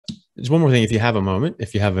just one more thing, if you have a moment,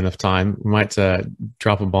 if you have enough time, we might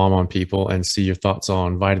drop a bomb on people and see your thoughts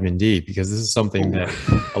on vitamin D, because this is something that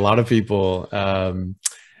a lot of people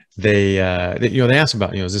they ask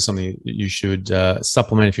about, is this something you should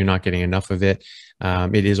supplement if you're not getting enough of it?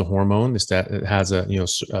 It is a hormone that has a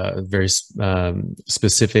very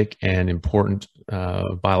specific and important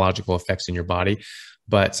biological effects in your body.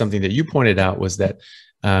 But something that you pointed out was that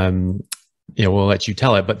we'll let you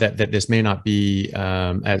tell it, but that this may not be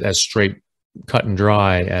as straight cut and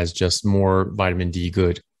dry as just more vitamin D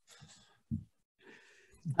good.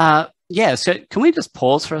 Yeah. So can we just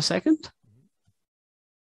pause for a second?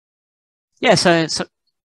 Yeah. So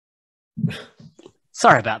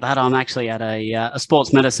sorry about that. I'm actually at a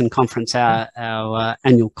sports medicine conference, our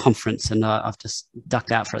annual conference, and I've just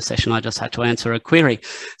ducked out for a session. I just had to answer a query.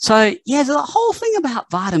 So yeah, the whole thing about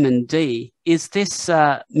vitamin D is this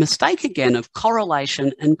mistake again of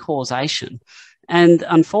correlation and causation. And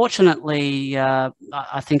unfortunately,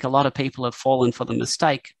 I think a lot of people have fallen for the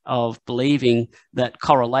mistake of believing that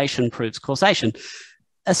correlation proves causation.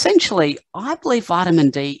 Essentially, I believe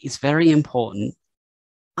vitamin D is very important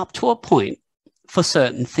up to a point for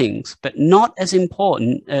certain things, but not as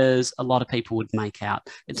important as a lot of people would make out.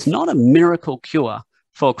 It's not a miracle cure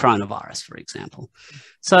for coronavirus, for example.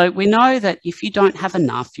 So we know that if you don't have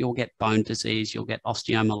enough, you'll get bone disease, you'll get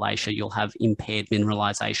osteomalacia, you'll have impaired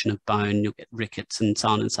mineralization of bone, you'll get rickets and so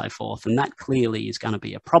on and so forth. And that clearly is going to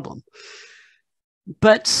be a problem.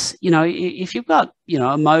 But, if you've got,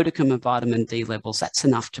 a modicum of vitamin D levels, that's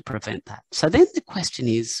enough to prevent that. So then the question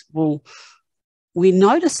is, well, we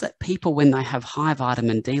notice that people, when they have high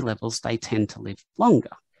vitamin D levels, they tend to live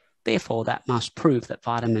longer. Therefore, that must prove that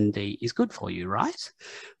vitamin D is good for you, right?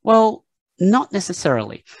 Well, not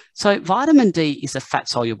necessarily. So vitamin D is a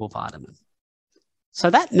fat-soluble vitamin.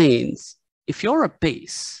 So that means if you're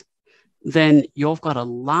obese, then you've got a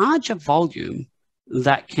larger volume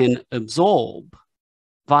that can absorb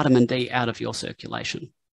vitamin D out of your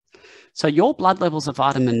circulation. So your blood levels of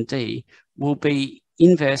vitamin D will be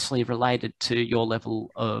inversely related to your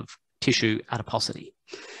level of tissue adiposity.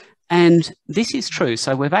 And this is true.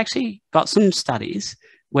 So we've actually got some studies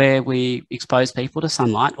where we expose people to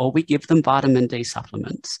sunlight or we give them vitamin D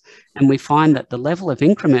supplements, and we find that the level of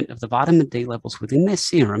increment of the vitamin D levels within their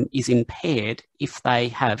serum is impaired if they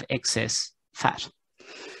have excess fat.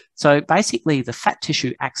 So basically, the fat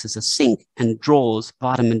tissue acts as a sink and draws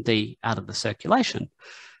vitamin D out of the circulation.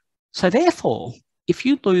 So therefore, if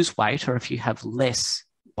you lose weight or if you have less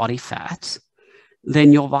body fat,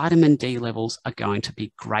 then your vitamin D levels are going to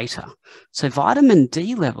be greater. So vitamin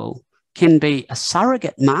D level can be a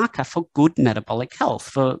surrogate marker for good metabolic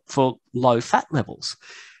health, for low fat levels.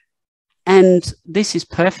 And this is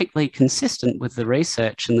perfectly consistent with the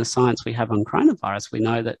research and the science we have on coronavirus. We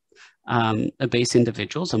know that obese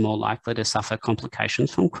individuals are more likely to suffer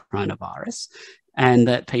complications from coronavirus, and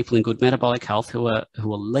that people in good metabolic health who are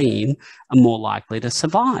lean are more likely to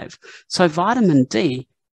survive. So vitamin D,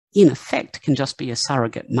 in effect, can just be a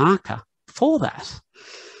surrogate marker for that.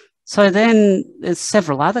 So then there's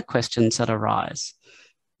several other questions that arise.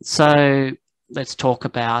 So let's talk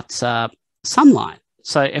about sunlight.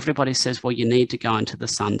 So everybody says, well, you need to go into the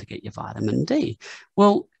sun to get your vitamin D.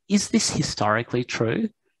 Well, is this historically true?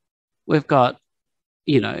 We've got,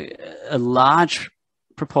 a large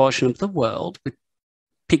proportion of the world with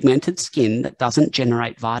pigmented skin that doesn't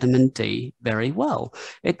generate vitamin D very well.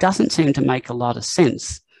 It doesn't seem to make a lot of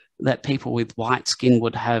sense that people with white skin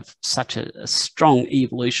would have such a strong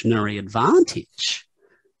evolutionary advantage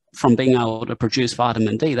from being able to produce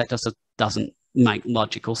vitamin D. That just doesn't make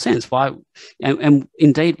logical sense. Why? And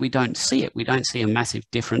indeed, we don't see it. We don't see a massive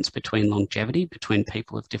difference between longevity between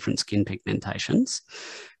people with different skin pigmentations.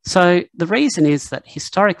 So the reason is that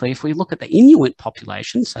historically, if we look at the Inuit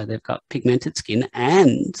population, so they've got pigmented skin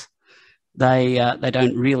and they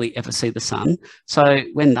don't really ever see the sun. So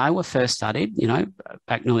when they were first studied,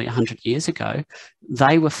 back nearly 100 years ago,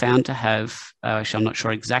 they were found to have, actually I'm not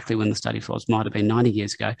sure exactly when the study was, might have been 90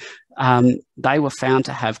 years ago, they were found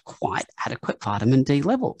to have quite adequate vitamin D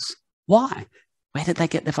levels. Why? Where did they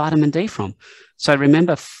get the vitamin D from? So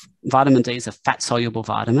remember, vitamin D is a fat-soluble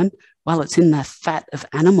vitamin. Well, it's in the fat of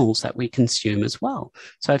animals that we consume as well.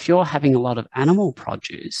 So if you're having a lot of animal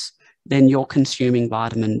produce, then you're consuming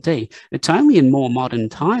vitamin D. It's only in more modern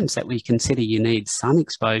times that we consider you need sun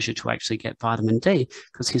exposure to actually get vitamin D,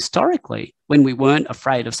 because historically, when we weren't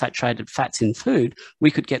afraid of saturated fats in food, we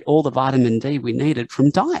could get all the vitamin D we needed from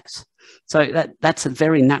diet. So that's a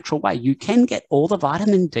very natural way. You can get all the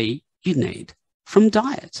vitamin D you need from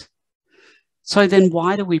diet. So then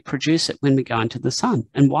why do we produce it when we go into the sun?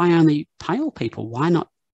 And why only pale people? Why not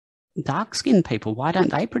dark-skinned people, why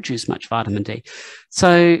don't they produce much vitamin D?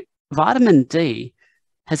 So vitamin D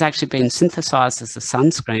has actually been synthesized as a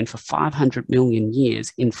sunscreen for 500 million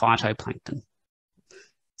years in phytoplankton.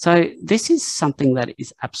 So this is something that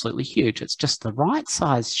is absolutely huge. It's just the right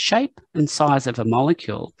size, shape and size of a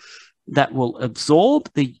molecule that will absorb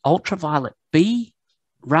the ultraviolet B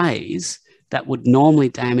rays that would normally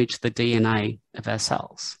damage the DNA of our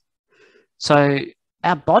cells. So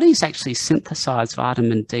our bodies actually synthesize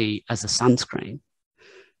vitamin D as a sunscreen.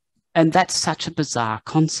 And that's such a bizarre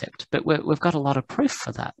concept, but we've got a lot of proof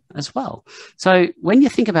for that as well. So when you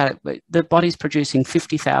think about it, the body's producing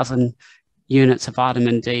 50,000 units of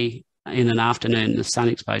vitamin D in an afternoon of sun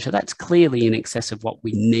exposure. That's clearly in excess of what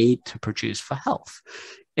we need to produce for health.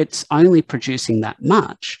 It's only producing that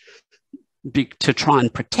much to try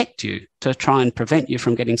and protect you, to try and prevent you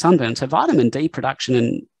from getting sunburn. So vitamin D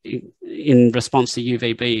production in response to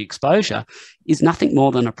UVB exposure is nothing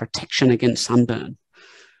more than a protection against sunburn.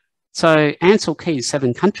 So Ansel Keys'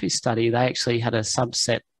 7 countries study, they actually had a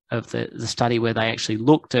subset of the study where they actually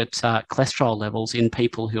looked at cholesterol levels in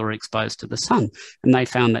people who were exposed to the sun, and they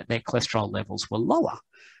found that their cholesterol levels were lower.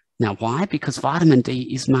 Now, why? Because vitamin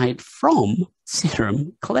D is made from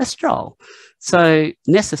serum cholesterol. So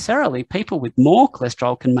necessarily, people with more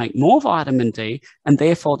cholesterol can make more vitamin D, and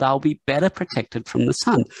therefore they'll be better protected from the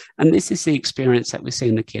sun. And this is the experience that we see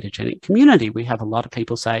in the ketogenic community. We have a lot of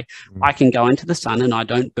people say, I can go into the sun and I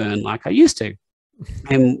don't burn like I used to.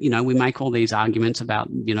 And, you know, we make all these arguments about,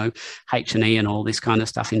 you know, H&E and all this kind of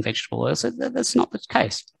stuff in vegetable oils. That's not the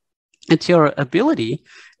case. It's your ability.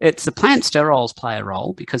 It's the plant sterols play a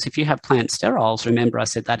role, because if you have plant sterols, remember I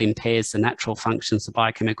said that impairs the natural functions, the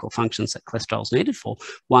biochemical functions that cholesterol is needed for,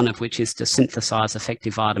 one of which is to synthesize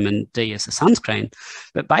effective vitamin D as a sunscreen.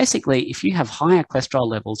 But basically, if you have higher cholesterol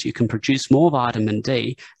levels, you can produce more vitamin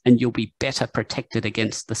D and you'll be better protected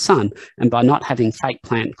against the sun. And by not having fake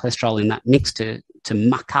plant cholesterol in that mix to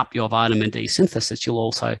muck up your vitamin D synthesis,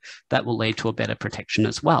 that will lead to a better protection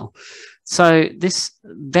as well. So this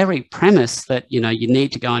very premise that, you know, you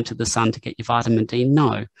need to go into the sun to get your vitamin D,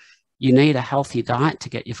 no, you need a healthy diet to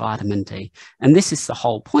get your vitamin D. And this is the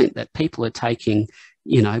whole point, that people are taking,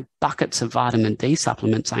 you know, buckets of vitamin D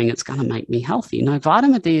supplements saying it's going to make me healthy. No,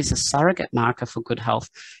 vitamin D is a surrogate marker for good health.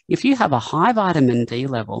 If you have a high vitamin D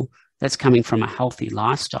level that's coming from a healthy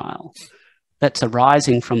lifestyle, that's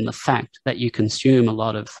arising from the fact that you consume a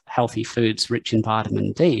lot of healthy foods rich in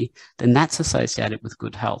vitamin D, then that's associated with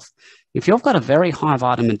good health. If you've got a very high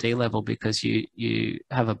vitamin D level because you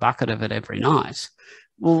have a bucket of it every night,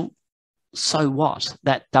 well, so what?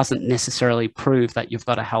 That doesn't necessarily prove that you've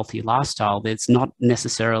got a healthy lifestyle. There's not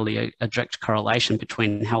necessarily a direct correlation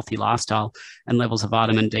between healthy lifestyle and levels of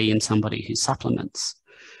vitamin D in somebody who supplements.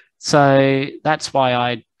 So that's why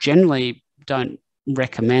I generally don't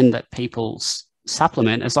recommend that people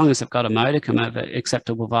supplement. As long as they've got a modicum of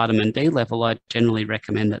acceptable vitamin D level, I generally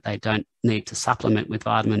recommend that they don't need to supplement with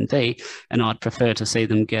vitamin D, and I'd prefer to see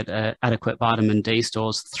them get adequate vitamin D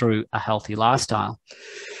stores through a healthy lifestyle.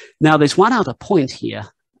 Now, there's one other point here,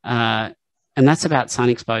 and that's about sun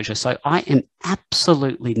exposure. So I am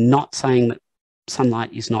absolutely not saying that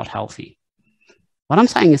sunlight is not healthy. What I'm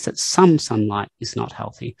saying is that some sunlight is not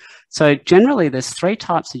healthy. So generally, there's 3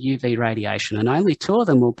 types of UV radiation, and only 2 of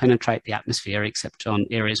them will penetrate the atmosphere, except on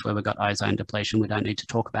areas where we've got ozone depletion. We don't need to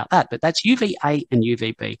talk about that, but that's UVA and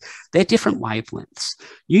UVB. They're different wavelengths.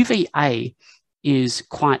 UVA is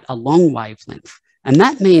quite a long wavelength, and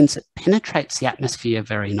that means it penetrates the atmosphere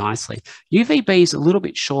very nicely. UVB is a little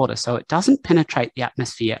bit shorter, so it doesn't penetrate the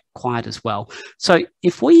atmosphere quite as well. So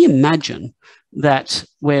if we imagine that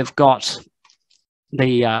we've got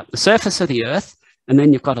the surface of the Earth, and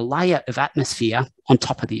then you've got a layer of atmosphere on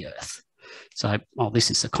top of the Earth. So, this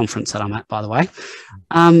is the conference that I'm at, by the way.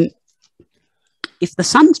 If the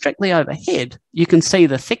sun's directly overhead, you can see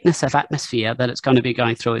the thickness of atmosphere that it's going to be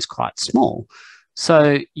going through is quite small.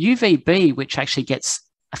 So UVB, which actually gets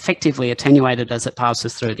effectively attenuated as it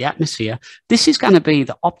passes through the atmosphere, this is going to be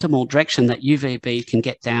the optimal direction that UVB can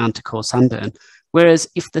get down to cause sunburn. Whereas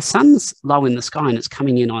if the sun's low in the sky and it's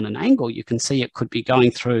coming in on an angle, you can see it could be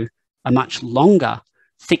going through a much longer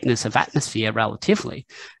thickness of atmosphere relatively,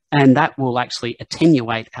 and that will actually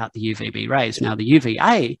attenuate out the UVB rays. Now, the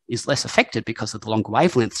UVA is less affected because of the longer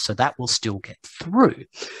wavelength, so that will still get through.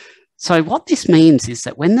 So what this means is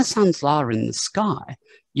that when the sun's lower in the sky,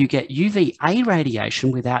 you get UVA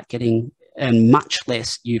radiation without getting much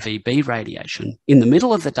less UVB radiation. In the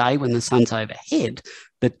middle of the day when the sun's overhead,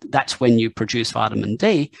 that's when you produce vitamin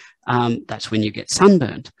D, that's when you get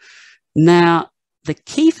sunburned. Now, the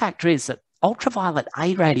key factor is that ultraviolet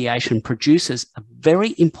A radiation produces a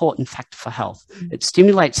very important factor for health. It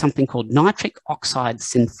stimulates something called nitric oxide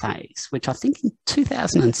synthase, which I think in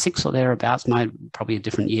 2006 or thereabouts, probably a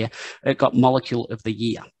different year, it got Molecule of the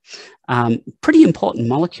Year. Pretty important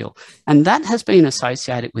molecule. And that has been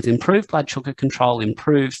associated with improved blood sugar control,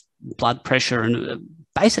 improved blood pressure, and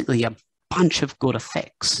basically a bunch of good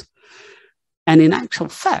effects. And in actual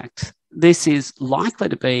fact, this is likely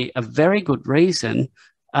to be a very good reason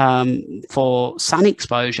for sun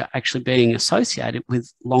exposure actually being associated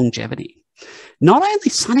with longevity. Not only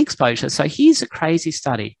sun exposure, so here's a crazy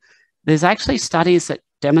study. There's actually studies that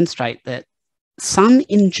demonstrate that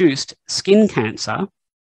sun-induced skin cancer,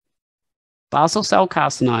 basal cell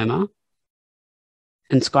carcinoma,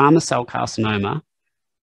 and squamous cell carcinoma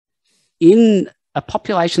in a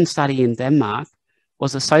population study in Denmark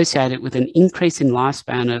was associated with an increase in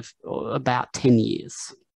lifespan of about 10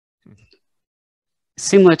 years.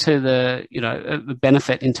 Similar to the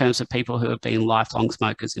benefit in terms of people who have been lifelong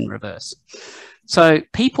smokers in reverse. So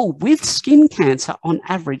people with skin cancer on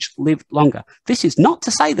average lived longer. This is not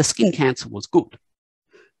to say the skin cancer was good.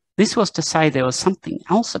 This was to say there was something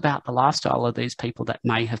else about the lifestyle of these people that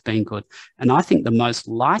may have been good. And I think the most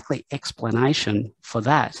likely explanation for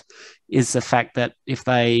that is the fact that if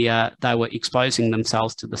they were exposing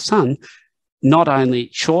themselves to the sun, not only,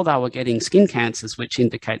 sure, they were getting skin cancers, which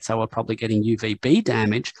indicates they were probably getting UVB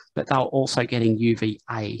damage, but they were also getting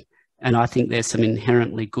UVA. And I think there's some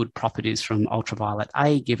inherently good properties from ultraviolet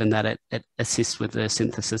A, given that it assists with the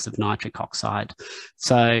synthesis of nitric oxide.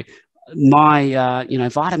 So my,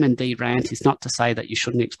 vitamin D rant is not to say that you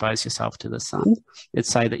shouldn't expose yourself to the sun. It's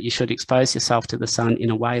say that you should expose yourself to the sun in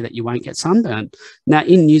a way that you won't get sunburned. Now,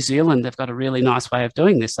 in New Zealand, they've got a really nice way of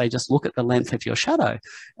doing this. They just look at the length of your shadow.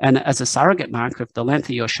 And as a surrogate marker, if the length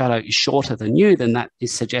of your shadow is shorter than you, then that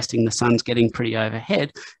is suggesting the sun's getting pretty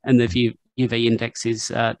overhead. And the UV index is,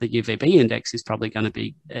 the UVB index is probably going to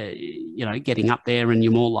be, getting up there, and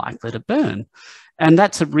you're more likely to burn. And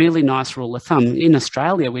that's a really nice rule of thumb. In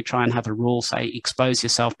Australia, we try and have a rule, say, expose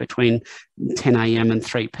yourself between 10 a.m. and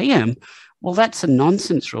 3 p.m. Well, that's a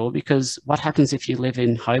nonsense rule, because what happens if you live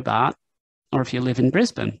in Hobart or if you live in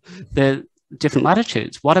Brisbane? They're different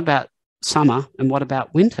latitudes. What about summer and what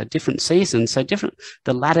about winter? Different seasons. So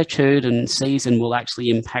the latitude and season will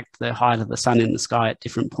actually impact the height of the sun in the sky at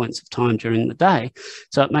different points of time during the day.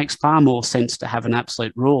 So it makes far more sense to have an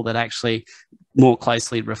absolute rule that actually more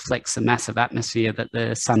closely reflects the massive atmosphere that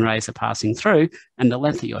the sun rays are passing through, and the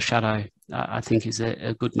length of your shadow, I think, is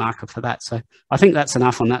a good marker for that. So I think that's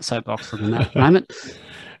enough on that soapbox for the moment.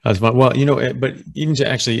 That's fine. Well, but even to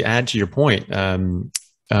actually add to your point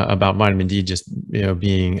about vitamin D just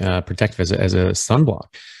being protective as a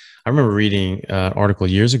sunblock, I remember reading an article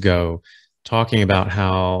years ago talking about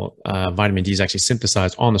how vitamin D is actually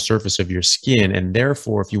synthesized on the surface of your skin. And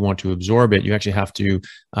therefore, if you want to absorb it, you actually have to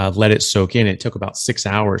let it soak in. It took about 6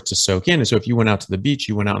 hours to soak in. And so if you went out to the beach,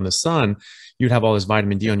 you went out in the sun, you'd have all this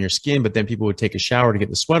vitamin D on your skin, but then people would take a shower to get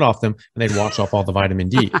the sweat off them, and they'd wash off all the vitamin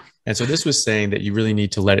D. And so this was saying that you really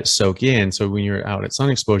need to let it soak in. So when you're out at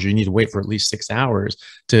sun exposure, you need to wait for at least 6 hours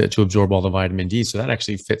to absorb all the vitamin D. So that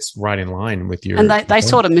actually fits right in line with your... And they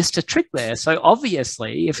sort of missed a trick there. So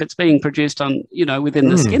obviously, if it's being produced on, within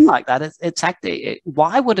the skin like that, it's active.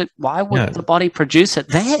 Why would the body produce it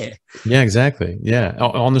there? Yeah, exactly. Yeah.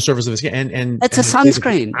 On the surface of the skin. And it's a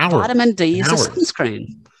sunscreen. Vitamin D is a sunscreen.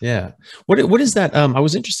 Yeah. What is that? I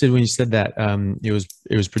was interested when you said that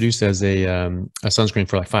it was produced as a sunscreen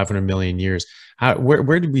for like 500 million years.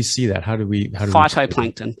 Where did we see that? How do we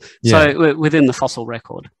phytoplankton? Yeah. So within the fossil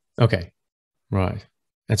record. Okay. Right.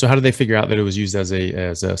 And so how did they figure out that it was used as a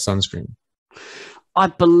sunscreen? I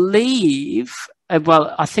believe,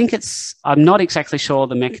 I think I'm not exactly sure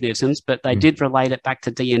the mechanisms, but they did relate it back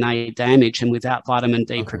to DNA damage, and without vitamin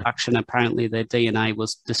D production, apparently their DNA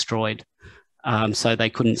was destroyed. So they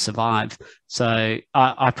couldn't survive. So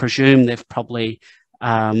I presume they've probably,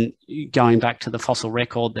 going back to the fossil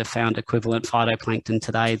record, they've found equivalent phytoplankton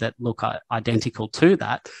today that look identical to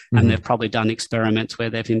that. And they've probably done experiments where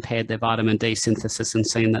they've impaired their vitamin D synthesis and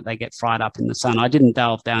seen that they get fried up in the sun. I didn't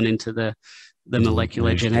delve down into the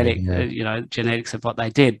molecular genetics of what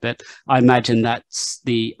they did, but I imagine that's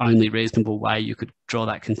the only reasonable way you could draw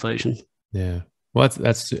that conclusion. Yeah. Well,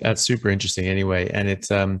 that's super interesting anyway. And it's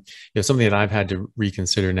something that I've had to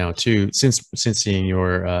reconsider now too, since seeing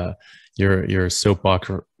your soapbox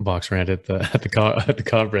rant at the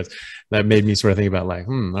conference. That made me sort of think about like,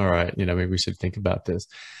 all right, maybe we should think about this.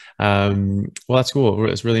 Well, that's cool.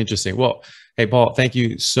 It's really interesting. Well, hey, Paul, thank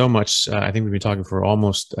you so much. I think we've been talking for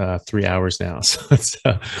almost 3 hours now, so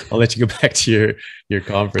I'll let you go back to your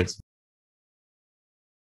conference.